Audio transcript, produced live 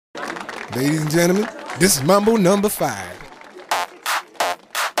Ladies and gentlemen, this is Mambo number 5.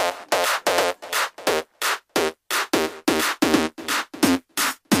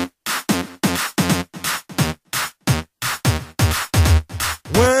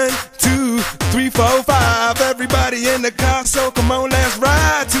 One, two, three, four, five. Everybody in the car, so come on, let's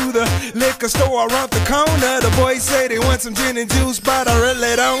ride to the liquor store around the corner. The boys say they want some gin and juice, but I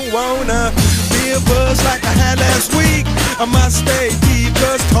really don't wanna be a buzz like I had last week. I must stay deep,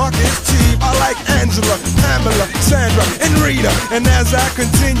 cause talk is cheap. I like Angela, Pamela, Sandra, and Rita. And as I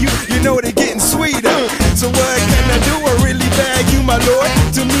continue, you know they're getting sweeter. So what can I do? I really bag you, my lord.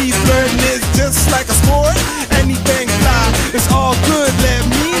 To me, flirting is just like a sport. Anything fly, it's all good. Let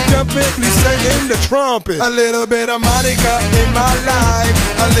me jump in, please sing in the trumpet. A little bit of Monica in my life,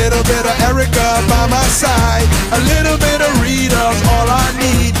 a little bit of Erica by my side, a little bit of Rita's all I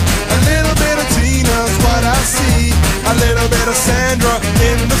need, a little bit of Tina's what I see, a little bit of Sandra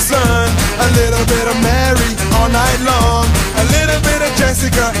in the sun, a little bit of Mary all night long, a little bit of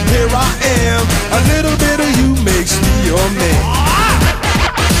Jessica, here I am, a little bit of you makes me your man.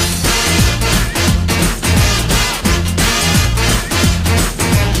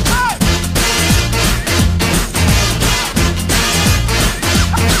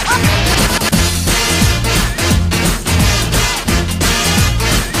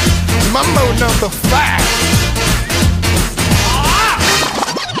 Mambo number 5.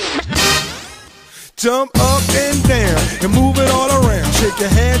 Jump up and down and move it all around. Shake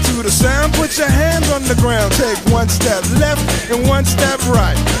your hand to the sound, put your hands on the ground. Take one step left and one step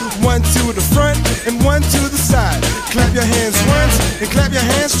right. One to the front and one to the side. Clap your hands once and clap your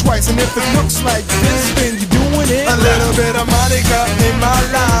hands twice. And if it looks like this, then you're doing it. A little bit of Monica in my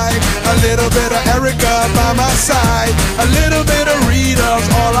life, a little bit of Erica by my side, a little bit of Rita's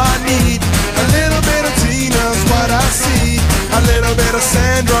all I need, a little bit of Tina's what I see, a little bit of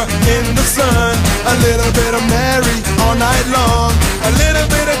Sandra in the sun, a little bit of Mary all night long, a little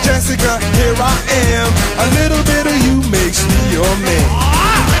bit of Jessica, here I am, a little bit of you makes me your man.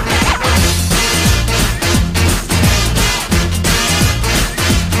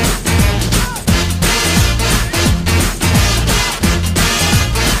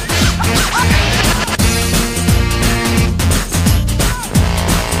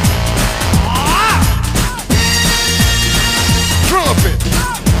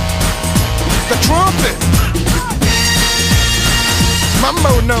 The trumpet.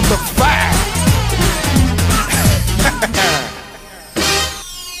 Mambo number 5.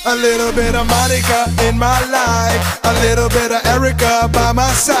 A little bit of Monica in my life, a little bit of Erica by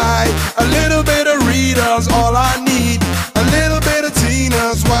my side, a little bit of Rita's all I need, a little bit of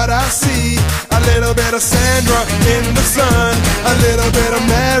Tina's what I see, a little bit of Sandra in the sun, a little bit of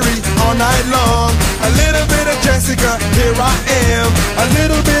Mary all night long, a little bit of Jessica, here I am, a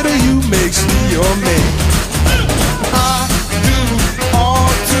little bit of you makes me your man. I do all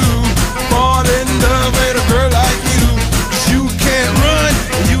to fall in love with a girl like you, 'cause you can't run,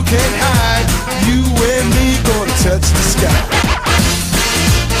 you can't hide, you and me gonna touch the sky.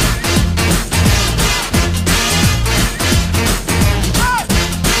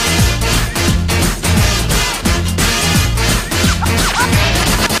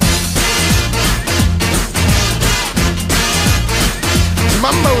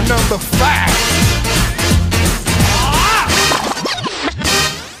 Mambo number 5.